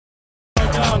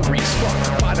hungry as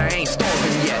fuck, but I ain't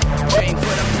starving yet. Chain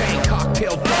for the pain,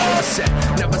 cocktail dog set.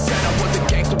 Never said I was a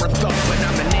gangster or thug, but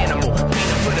I'm an animal.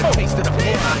 Waiting for the taste of the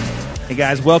fun. Hey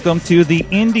guys, welcome to the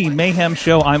Indie Mayhem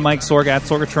Show. I'm Mike Sorg at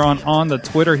Sorgatron on the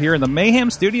Twitter here in the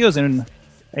Mayhem Studios in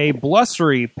a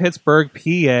blustery Pittsburgh,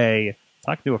 PA.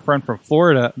 Talking to a friend from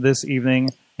Florida this evening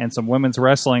and some women's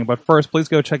wrestling. But first, please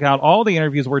go check out all the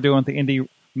interviews we're doing at the Indie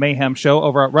Mayhem Show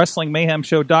over at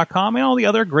WrestlingMayhemShow.com and all the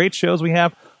other great shows we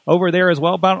have over there as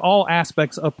well about all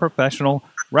aspects of professional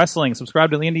wrestling. Subscribe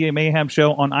to the Indie Mayhem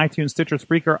Show on iTunes, Stitcher,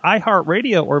 Spreaker,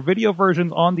 iHeartRadio, or video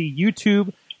versions on the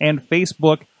YouTube and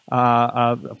Facebook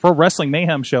for Wrestling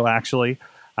Mayhem Show, actually,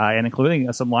 and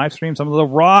including some live streams, some of the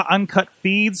raw, uncut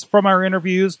feeds from our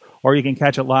interviews, or you can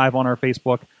catch it live on our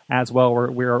Facebook as well.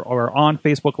 We're on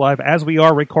Facebook Live as we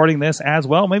are recording this as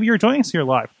well. Maybe you're joining us here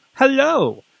live.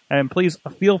 Hello! And please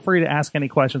feel free to ask any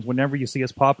questions whenever you see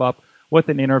us pop up with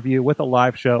an interview, with a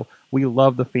live show. We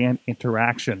love the fan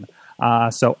interaction.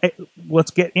 So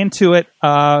let's get into it.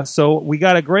 So we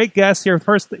got a great guest here.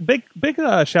 First, big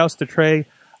shouts to Trey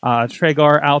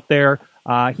Tragar out there.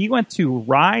 He went to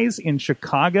Rise in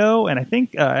Chicago, and I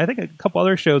think a couple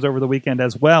other shows over the weekend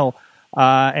as well.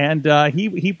 And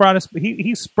he brought us.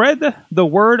 He spread the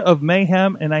word of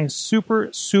mayhem, and I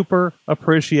super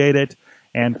appreciate it.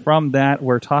 And from that,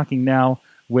 we're talking now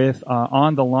with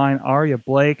on the line Aria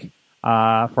Blake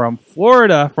from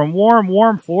Florida, from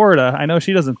warm Florida. I know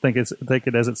she doesn't think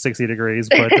it is at 60 degrees,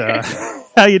 but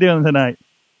how you doing tonight?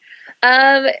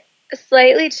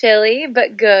 Slightly chilly,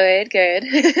 but good.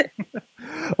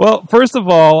 Well, first of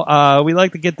all, we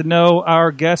like to get to know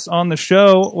our guests on the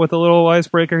show with a little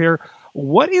icebreaker here.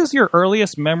 What is your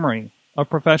earliest memory of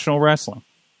professional wrestling?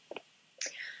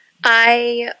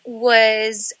 I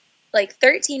was like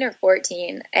 13 or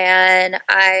 14, and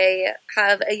I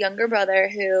have a younger brother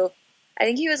who, I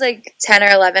think he was like 10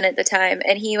 or 11 at the time,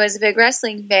 and he was a big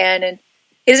wrestling fan, and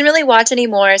he doesn't really watch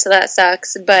anymore, so that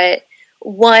sucks, but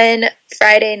one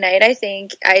Friday night, I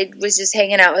think, I was just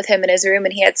hanging out with him in his room,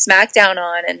 and he had SmackDown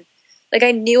on, and like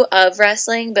I knew of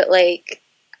wrestling, but like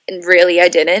really I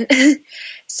didn't.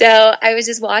 So I was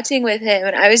just watching with him,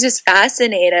 and I was just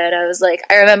fascinated. I was like,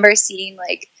 I remember seeing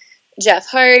like Jeff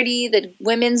Hardy, the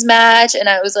women's match, and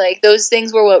I was like, those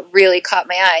things were what really caught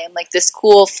my eye, and like this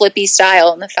cool flippy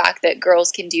style, and the fact that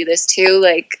girls can do this too.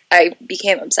 Like I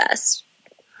became obsessed.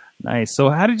 Nice. So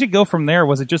how did you go from there?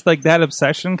 Was it just like that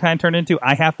obsession kind of turned into,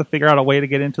 I have to figure out a way to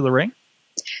get into the ring?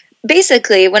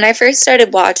 Basically, when I first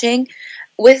started watching,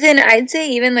 within, I'd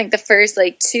say even like the first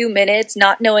like 2 minutes,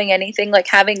 not knowing anything, like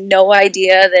having no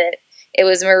idea that it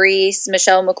was Maurice,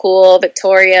 Michelle McCool,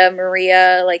 Victoria,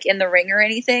 Maria, like in the ring or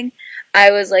anything,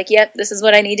 I was like, yep, this is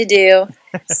what I need to do.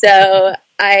 So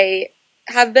I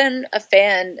have been a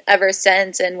fan ever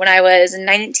since. And when I was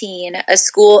 19, a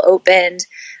school opened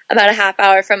about a half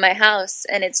hour from my house,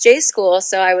 and it's J school.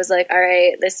 So I was like, all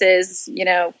right, this is,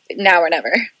 now or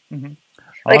never. Mm-hmm.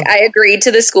 Like I agreed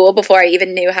to the school before I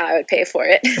even knew how I would pay for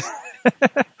it.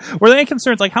 Were there any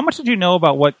concerns? Like, how much did you know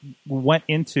about what went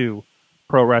into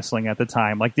pro wrestling at the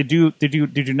time? Like, did you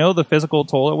know the physical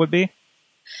toll it would be?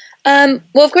 Well,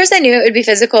 of course I knew it would be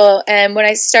physical. And when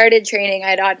I started training,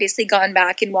 I'd obviously gone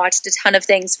back and watched a ton of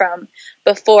things from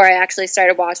before I actually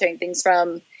started watching things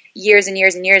from years and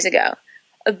years and years ago.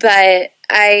 But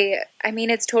I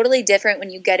mean, it's totally different when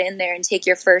you get in there and take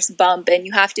your first bump, and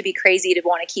you have to be crazy to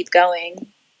want to keep going.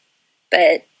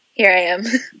 But here I am.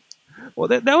 Well,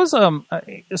 that was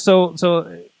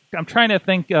so. I'm trying to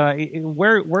think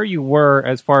where you were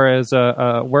as far as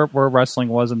where wrestling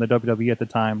was in the WWE at the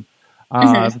time,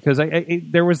 because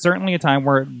there was certainly a time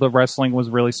where the wrestling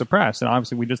was really suppressed, and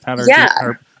obviously we just had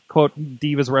our quote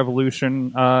Divas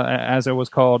Revolution, as it was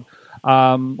called.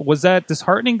 Was that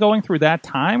disheartening going through that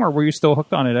time, or were you still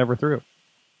hooked on it ever through?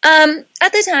 At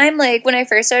the time, like when I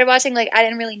first started watching, like I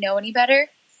didn't really know any better.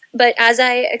 But as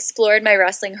I explored my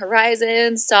wrestling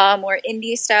horizons, saw more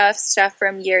indie stuff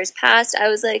from years past, I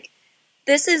was like,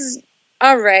 this is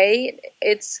all right.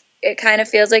 It kind of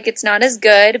feels like it's not as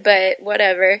good, but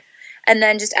whatever. And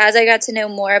then just as I got to know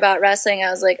more about wrestling, I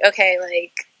was like, okay,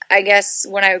 like I guess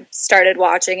when I started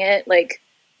watching it, like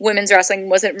women's wrestling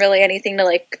wasn't really anything to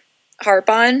like harp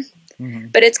on,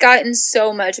 but it's gotten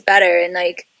so much better, and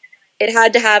like it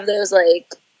had to have those like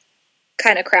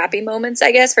kind of crappy moments,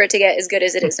 I guess, for it to get as good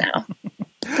as it is now.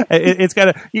 It's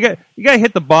you gotta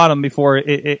hit the bottom before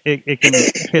it can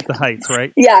hit the heights,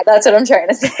 right? Yeah, that's what I'm trying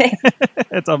to say.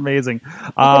 It's amazing.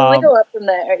 You can only go up from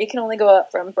there. You can only go up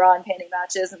from bra and panty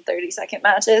matches and 30-second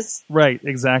matches. Right,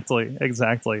 exactly.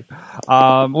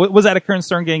 Was that a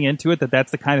concern getting into it,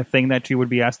 that's the kind of thing that you would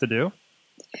be asked to do?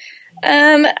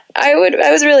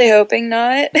 I was really hoping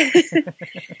not.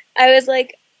 I was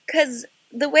like, because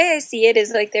the way I see it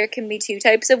is like there can be two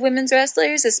types of women's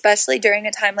wrestlers, especially during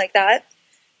a time like that.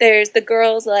 There's the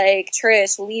girls like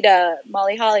Trish, Lita,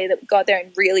 Molly Holly that go out there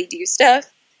and really do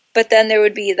stuff. But then there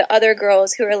would be the other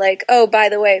girls who are like, oh, by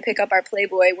the way, pick up our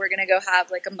Playboy. We're going to go have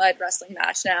like a mud wrestling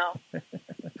match now.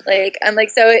 Like, I'm like,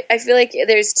 so I feel like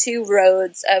there's two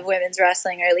roads of women's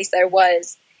wrestling, or at least there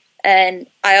was. And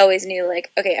I always knew,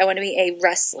 like, okay, I want to be a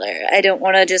wrestler. I don't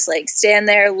want to just, like, stand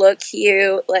there, look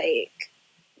cute, like,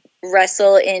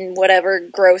 wrestle in whatever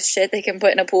gross shit they can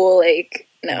put in a pool. Like,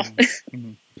 no.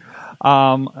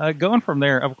 Going from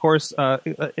there, of course,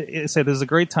 it said this is a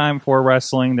great time for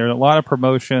wrestling. There's a lot of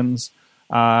promotions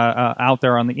out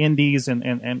there on the indies,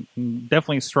 and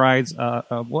definitely strides.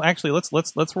 Well, actually,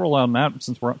 let's roll on that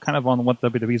since we're kind of on what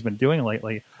WWE's been doing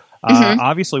lately.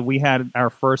 Obviously, we had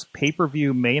our first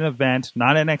pay-per-view main event,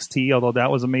 not NXT, although that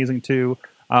was amazing too,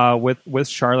 with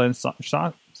Charlotte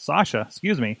and Sasha.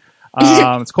 Excuse me.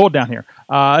 It's cold down here.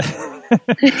 What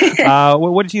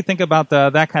did you think about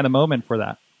that kind of moment for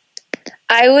that?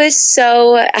 I was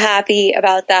so happy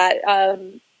about that.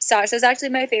 Sasha's actually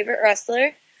my favorite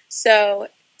wrestler, so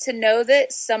to know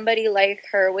that somebody like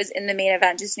her was in the main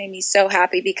event just made me so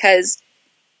happy, because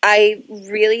I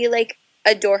really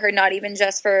adore her, not even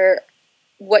just for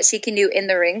what she can do in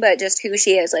the ring, but just who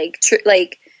she is.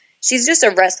 Like she's just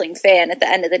a wrestling fan at the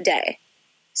end of the day.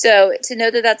 So to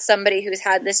know that that's somebody who's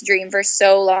had this dream for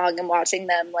so long, and watching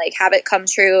them like have it come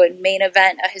true and main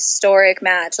event a historic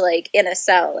match like in a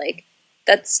cell, like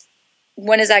that's,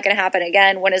 when is that going to happen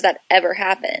again? When has that ever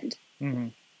happened? Mm-hmm.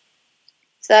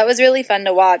 So that was really fun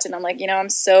to watch, and I'm like, I'm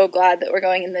so glad that we're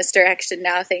going in this direction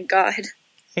now. Thank God.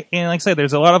 And like I said,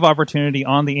 there's a lot of opportunity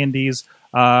on the indies.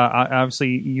 Obviously,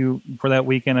 you, for that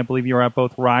weekend, I believe you were at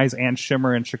both Rise and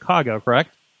Shimmer in Chicago,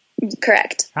 correct?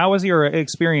 Correct. How was your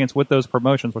experience with those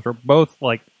promotions, which are both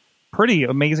like pretty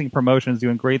amazing promotions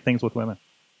doing great things with women?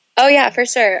 Oh, yeah, for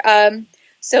sure.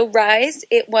 So Rise,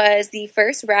 it was the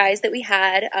first Rise that we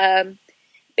had.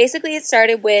 Basically, it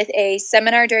started with a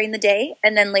seminar during the day,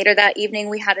 and then later that evening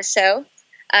we had a show.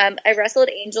 I wrestled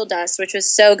Angel Dust, which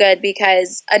was so good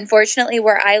because, unfortunately,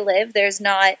 where I live, there's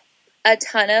not a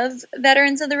ton of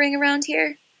veterans of the ring around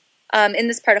here, in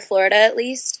this part of Florida at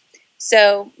least.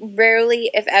 So rarely,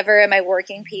 if ever, am I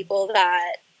working people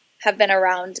that have been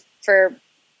around for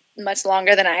much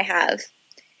longer than I have.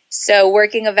 So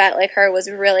working a vet like her was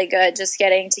really good. Just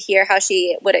getting to hear how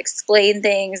she would explain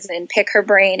things and pick her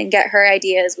brain and get her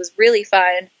ideas was really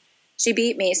fun. She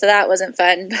beat me, so that wasn't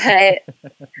fun, but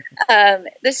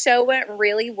the show went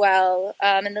really well.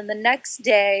 And then the next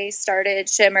day started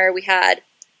Shimmer. We had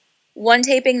one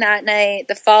taping that night.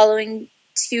 The following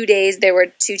 2 days, there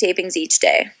were 2 tapings each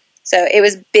day. So it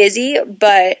was busy,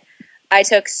 but I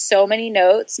took so many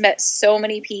notes, met so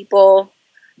many people,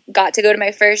 got to go to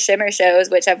my first Shimmer shows,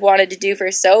 which I've wanted to do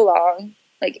for so long.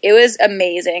 Like, it was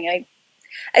amazing.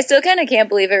 I still kind of can't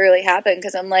believe it really happened,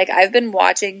 because I'm like, I've been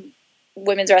watching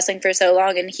women's wrestling for so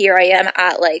long, and here I am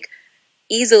at like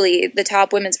easily the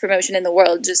top women's promotion in the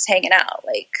world, just hanging out.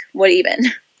 Like, what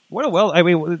even? Well, I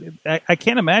mean, I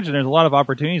can't imagine there's a lot of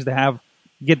opportunities to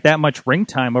get that much ring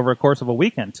time over the course of a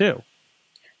weekend too.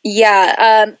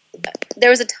 Yeah, there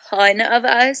was a ton of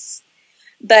us,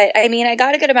 but I mean, I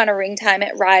got a good amount of ring time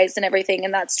at Rise and everything,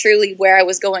 and that's truly where I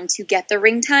was going to get the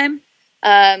ring time.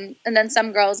 And then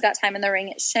some girls got time in the ring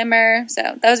at Shimmer, so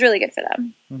that was really good for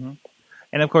them. Mm-hmm.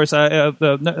 And of course,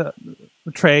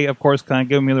 Trey, of course, kind of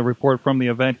giving me the report from the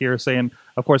event here, saying,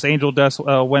 of course, Angel Dust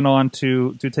went on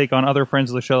to take on other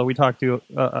friends of the show that we talked to.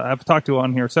 I've talked to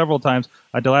on here several times.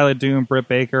 Delilah Doom, Britt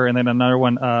Baker, and then another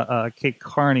one, Kate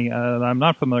Carney, that I'm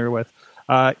not familiar with.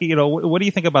 What do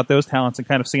you think about those talents and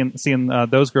kind of seeing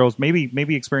those girls,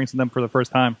 maybe experiencing them for the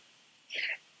first time?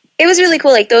 It was really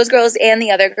cool. Like, those girls and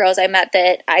the other girls I met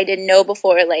that I didn't know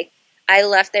before, like, I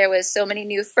left there with so many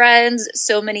new friends,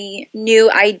 so many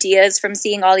new ideas from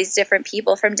seeing all these different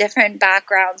people from different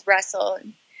backgrounds wrestle.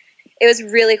 It was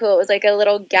really cool. It was like a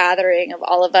little gathering of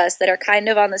all of us that are kind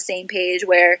of on the same page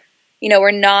where,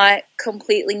 we're not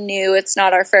completely new. It's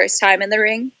not our first time in the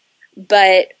ring,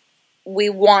 but we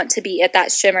want to be at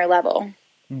that Shimmer level.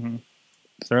 Mm-hmm.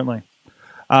 Certainly.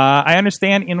 I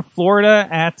understand in Florida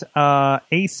at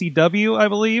ACW, I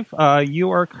believe,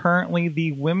 you are currently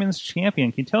the women's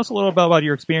champion. Can you tell us a little bit about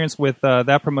your experience with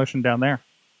that promotion down there?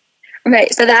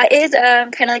 Right. So that is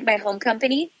kind of like my home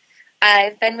company.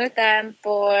 I've been with them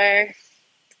for,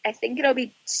 I think it'll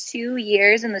be 2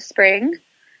 years in the spring.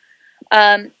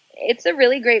 It's a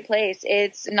really great place.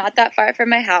 It's not that far from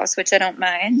my house, which I don't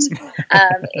mind.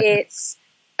 It's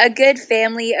a good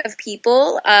family of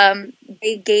people.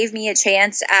 They gave me a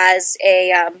chance as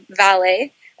a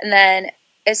valet, and then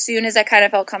as soon as I kind of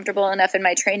felt comfortable enough in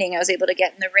my training, I was able to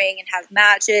get in the ring and have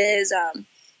matches,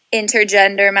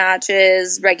 intergender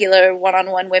matches, regular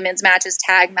one-on-one women's matches,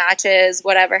 tag matches,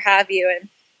 whatever have you. And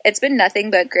it's been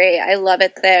nothing but great. I love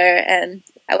it there, and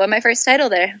I won my first title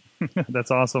there.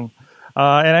 That's awesome.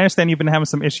 And I understand you've been having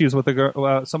some issues with a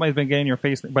girl. Somebody's been getting your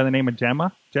face by the name of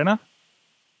Jenna?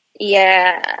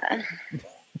 Yeah.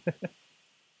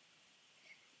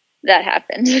 That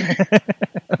happened.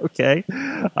 Okay.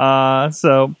 And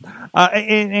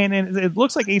it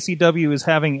looks like ACW is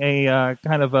having a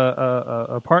kind of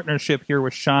a partnership here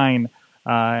with Shine.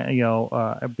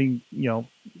 Being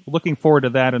looking forward to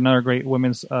that. Another great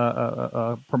women's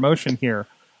promotion here,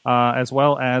 as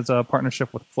well as a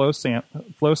partnership with Flow Slam.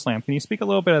 Can you speak a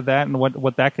little bit of that and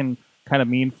what that can kind of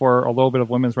mean for a little bit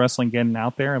of women's wrestling getting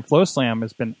out there? And Flow Slam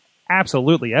has been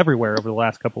absolutely everywhere over the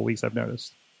last couple of weeks, I've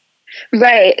noticed.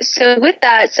 Right. So with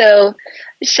that,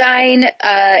 Shine,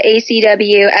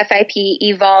 ACW, FIP,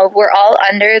 Evolve, we're all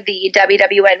under the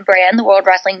WWN brand, the World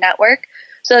Wrestling Network.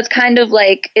 So it's kind of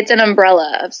like, it's an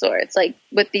umbrella of sorts, like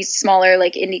with these smaller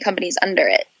like indie companies under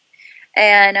it.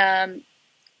 And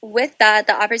with that,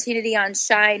 the opportunity on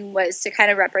Shine was to kind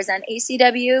of represent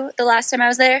ACW the last time I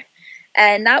was there.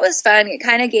 And that was fun. It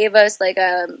kind of gave us like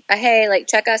a hey, like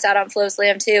check us out on Flow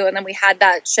Slam too. And then we had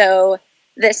that show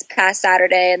this past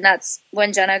Saturday, and that's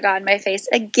when Jenna got in my face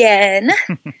again.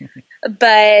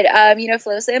 But,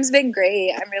 Flow Slam's been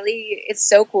great. It's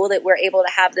so cool that we're able to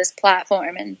have this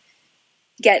platform and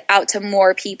get out to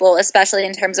more people, especially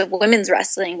in terms of women's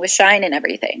wrestling with Shine and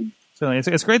everything. So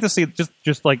it's great to see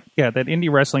just like, that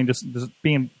indie wrestling just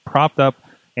being propped up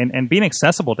and being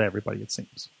accessible to everybody, it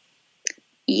seems.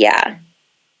 Yeah.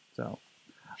 So,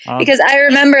 because I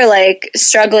remember like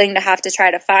struggling to have to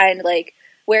try to find like,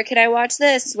 where can I watch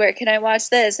this? Where can I watch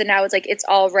this? And now it's like, it's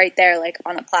all right there, like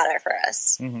on a platter for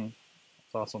us. Mm-hmm.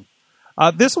 That's awesome.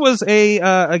 This was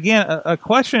a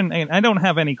question, and I don't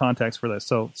have any context for this,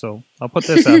 so I'll put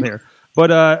this out here.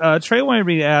 But Trey wanted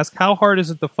me to ask, how hard is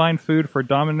it to find food for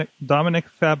Dominic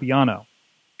Fabiano?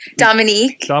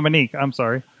 Dominique, I'm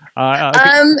sorry.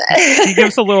 Can you give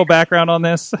us a little background on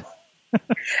this?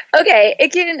 Okay,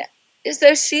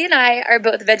 so she and I are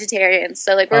both vegetarians,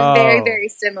 so like we're very, very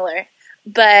similar.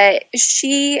 But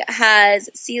she has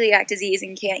celiac disease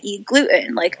and can't eat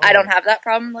gluten. Like, I don't have that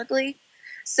problem, luckily.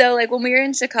 So, like, when we were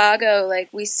in Chicago, like,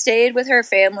 we stayed with her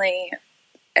family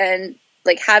and,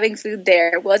 like, having food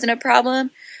there wasn't a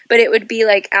problem. But it would be,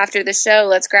 like, after the show,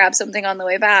 let's grab something on the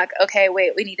way back. Okay,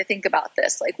 wait, we need to think about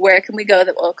this. Like, where can we go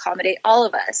that will accommodate all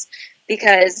of us?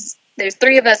 Because there's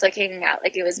 3 of us, like, hanging out.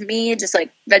 Like, it was me, just,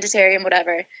 like, vegetarian,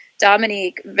 whatever.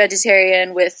 Dominique,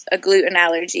 vegetarian with a gluten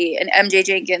allergy, and MJ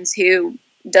Jenkins, who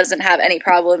doesn't have any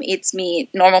problem, eats meat,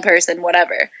 normal person,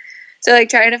 whatever. So, like,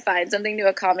 trying to find something to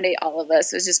accommodate all of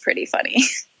us was just pretty funny.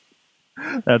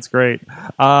 That's great.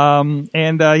 And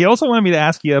you also wanted me to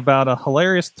ask you about a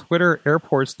hilarious Twitter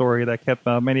airport story that kept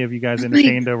many of you guys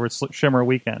entertained over Shimmer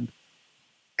weekend.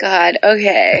 God,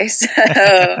 okay.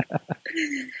 So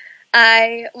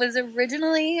I was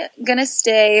originally going to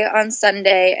stay on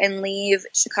Sunday and leave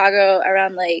Chicago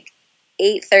around like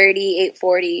 8:30,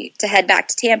 8:40 to head back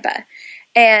to Tampa.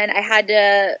 And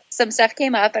some stuff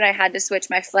came up and I had to switch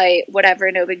my flight, whatever,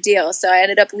 no big deal. So I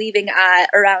ended up leaving at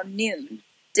around noon.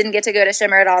 Didn't get to go to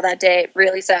Shimmer at all that day. It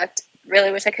really sucked.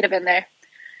 Really wish I could have been there.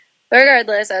 But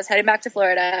regardless, I was heading back to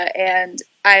Florida and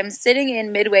I'm sitting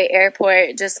in Midway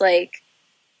Airport just like,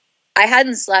 I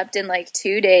hadn't slept in like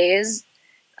 2 days.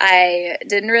 I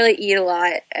didn't really eat a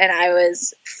lot, and I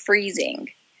was freezing.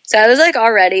 So I was, like,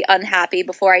 already unhappy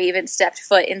before I even stepped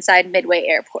foot inside Midway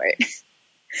Airport.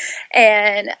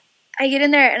 And I get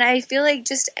in there, and I feel like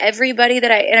just everybody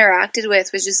that I interacted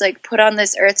with was just, like, put on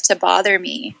this earth to bother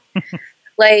me.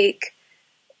 Like,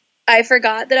 I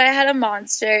forgot that I had a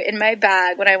Monster in my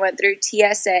bag when I went through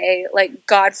TSA, like,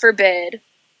 God forbid.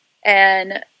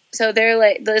 And so they're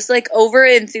like this like over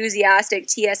enthusiastic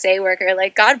TSA worker,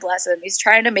 like God bless him. He's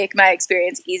trying to make my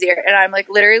experience easier. And I'm like,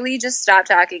 literally just stop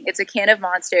talking. It's a can of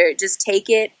Monster. Just take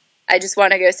it. I just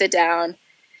want to go sit down.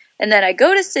 And then I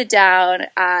go to sit down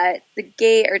at the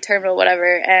gate or terminal,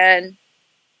 whatever. And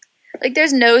like,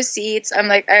 there's no seats. I'm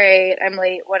like, all right, I'm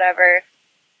late, whatever.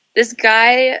 This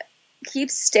guy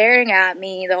keeps staring at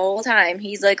me the whole time.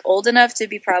 He's like old enough to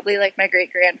be probably like my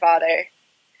great grandfather.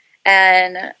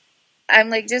 And I'm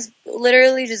like, just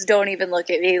literally just don't even look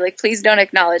at me. Like, please don't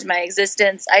acknowledge my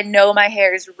existence. I know my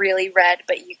hair is really red,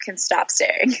 but you can stop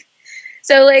staring.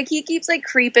 So, like, he keeps, like,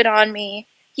 creeping on me.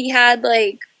 he had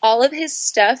like all of his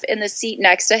stuff in the seat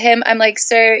next to him. I'm like,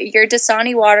 sir, your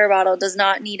Dasani water bottle does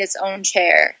not need its own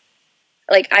chair.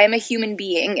 Like, I am a human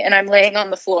being and I'm laying on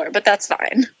the floor, but that's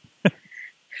fine.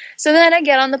 So then I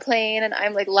get on the plane and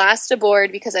I'm like last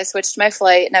aboard because I switched my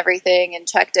flight and everything and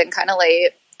checked in kind of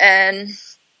late. And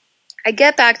I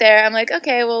get back there. I'm like,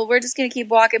 okay, well, we're just going to keep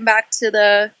walking back to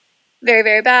the very,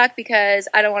 very back because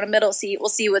I don't want a middle seat. We'll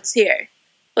see what's here.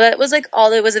 Well, that was like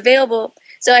all that was available.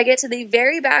 So I get to the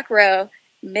very back row,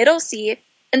 middle seat,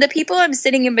 and the people I'm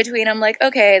sitting in between, I'm like,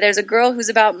 okay, there's a girl who's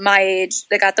about my age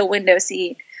that got the window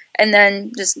seat, and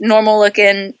then just normal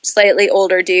looking, slightly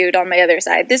older dude on my other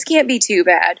side. This can't be too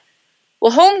bad.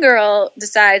 Well, homegirl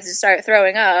decides to start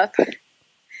throwing up,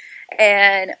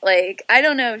 and like, I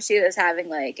don't know if she was having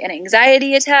like an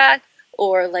anxiety attack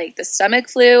or like the stomach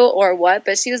flu or what,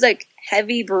 but she was like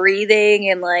heavy breathing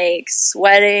and like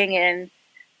sweating and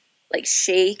like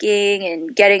shaking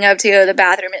and getting up to go to the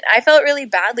bathroom. And I felt really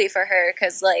badly for her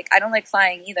because like I don't like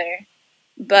flying either.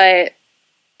 But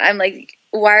I'm like,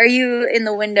 why are you in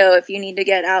the window if you need to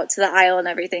get out to the aisle and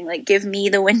everything? Like, give me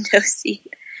the window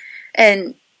seat.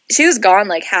 And she was gone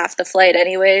like half the flight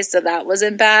anyway, so that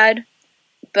wasn't bad.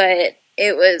 But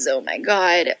it was, oh my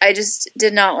God, I just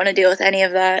did not want to deal with any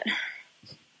of that.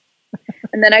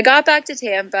 And then I got back to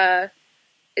Tampa.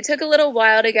 It took a little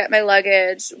while to get my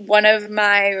luggage. One of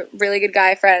my really good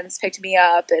guy friends picked me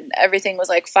up and everything was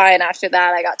like fine after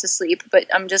that. I got to sleep, but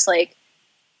I'm just like,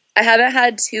 I haven't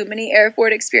had too many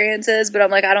airport experiences, but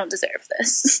I'm like, I don't deserve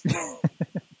this.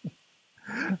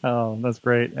 Oh, that's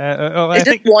great. It's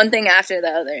just one thing after the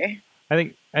other.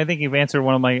 I think you've answered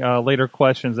one of my later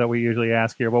questions that we usually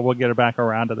ask here, but we'll get back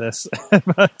around to this.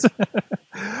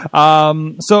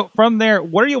 So from there,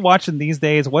 what are you watching these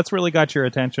days? What's really got your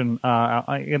attention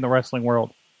in the wrestling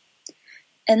world?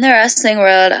 In the wrestling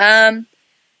world,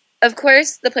 of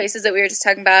course, the places that we were just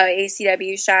talking about,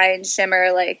 ACW, Shine,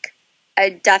 Shimmer, like, I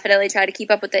definitely try to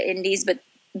keep up with the indies, but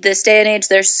this day and age,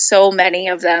 there's so many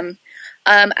of them.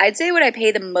 I'd say what I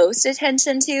pay the most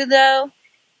attention to, though,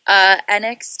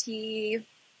 NXT,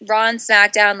 Raw and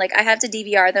SmackDown, like, I have to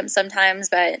DVR them sometimes,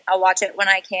 but I'll watch it when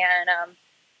I can.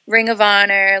 Ring of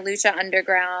Honor, Lucha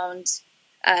Underground,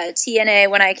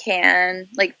 TNA when I can,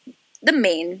 like, the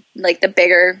main, like, the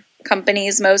bigger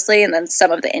companies mostly, and then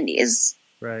some of the indies.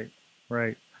 Right.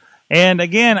 And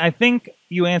again, I think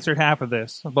you answered half of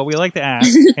this, but we like to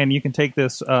ask, and you can take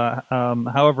this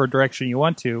however direction you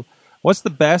want to. What's the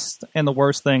best and the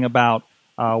worst thing about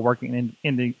working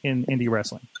in indie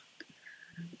wrestling?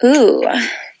 Ooh.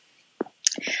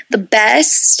 The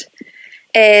best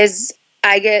is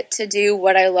I get to do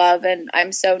what I love, and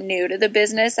I'm so new to the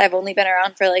business. I've only been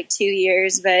around for like 2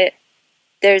 years, but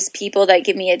there's people that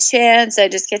give me a chance. I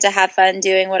just get to have fun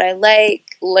doing what I like,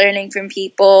 learning from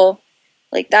people.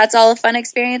 Like, that's all a fun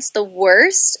experience. The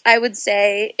worst, I would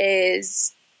say,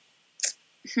 is,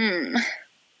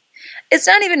 it's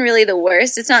not even really the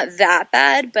worst. It's not that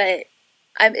bad, but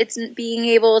it's being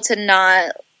able to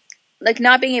not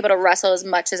being able to wrestle as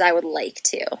much as I would like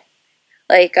to.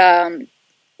 Like,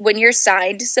 when you're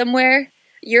signed somewhere,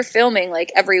 you're filming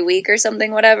like every week or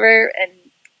something, whatever. And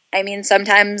I mean,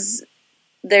 sometimes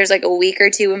there's like a week or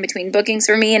two in between bookings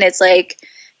for me, and it's like,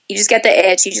 you just get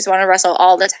the itch. You just want to wrestle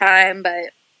all the time, but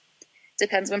it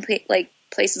depends when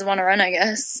places want to run, I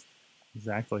guess.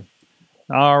 Exactly.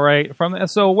 All right.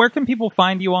 So where can people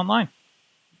find you online?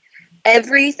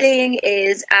 Everything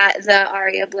is at the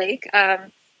Aria Blake.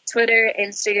 Twitter,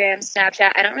 Instagram,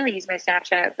 Snapchat. I don't really use my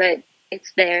Snapchat, but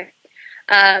it's there.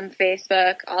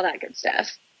 Facebook, all that good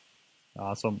stuff.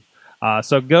 Awesome.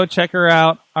 So go check her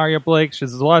out, Aria Blake. She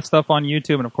does a lot of stuff on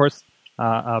YouTube, and of course,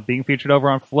 being featured over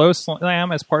on Flow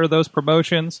Slam as part of those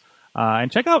promotions.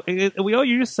 And check out, we all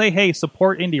just say, hey,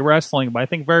 support indie wrestling, but I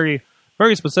think very,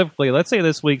 very specifically, let's say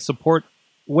this week, support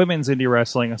women's indie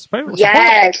wrestling.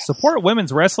 Support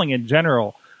women's wrestling in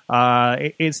general.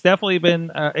 It's definitely been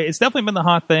the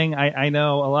hot thing. I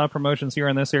know a lot of promotions here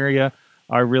in this area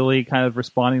are really kind of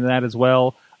responding to that as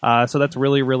well. So that's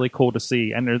really, really cool to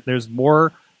see. And there's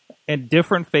more and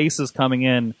different faces coming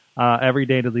in every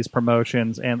day to these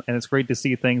promotions, and it's great to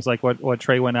see things like what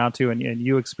Trey went out to and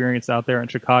you experienced out there in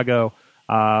Chicago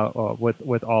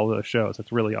with all those shows.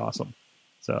 It's really awesome.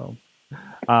 So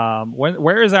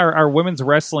where is our women's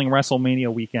wrestling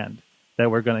WrestleMania weekend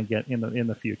that we're going to get in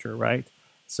the future, right?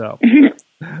 So,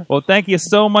 well, thank you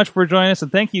so much for joining us,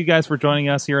 and thank you guys for joining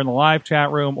us here in the live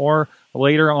chat room or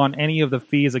later on any of the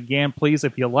feeds. Again, please,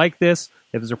 if you like this,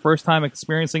 if it's your first time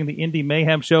experiencing the Indie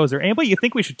Mayhem show, is there anybody you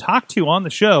think we should talk to on the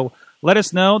show? Let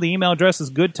us know. The email address is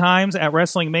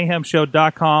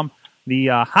goodtimes@wrestlingmayhemshow.com. The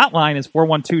hotline is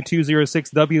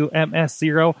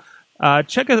 412-206-WMS0.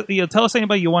 check us, tell us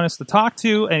anybody you want us to talk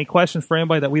to, any questions for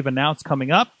anybody that we've announced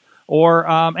coming up, or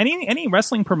any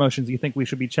wrestling promotions you think we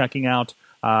should be checking out.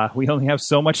 We only have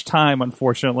so much time,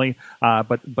 unfortunately,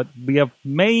 but we have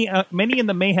many in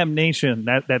the Mayhem Nation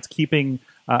that's keeping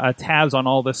tabs on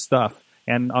all this stuff.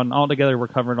 And all together, we're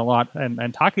covering a lot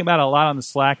and talking about it a lot on the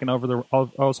Slack and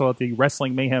also at the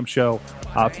Wrestling Mayhem Show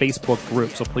Facebook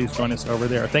group. So please join us over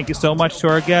there. Thank you so much to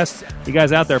our guests. You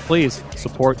guys out there, please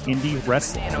support indie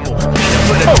wrestling. For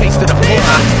the taste of the floor.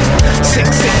 Sick,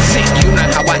 you know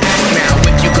how I act now.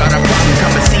 If you got a problem,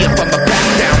 come and see if I'm a back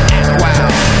down. Act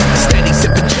wild. Steady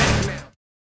sipping Jack now.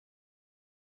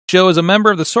 Show is a member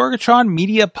of the Sorgatron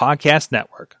Media Podcast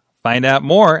Network. Find out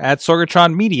more at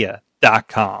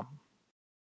sorgatronmedia.com.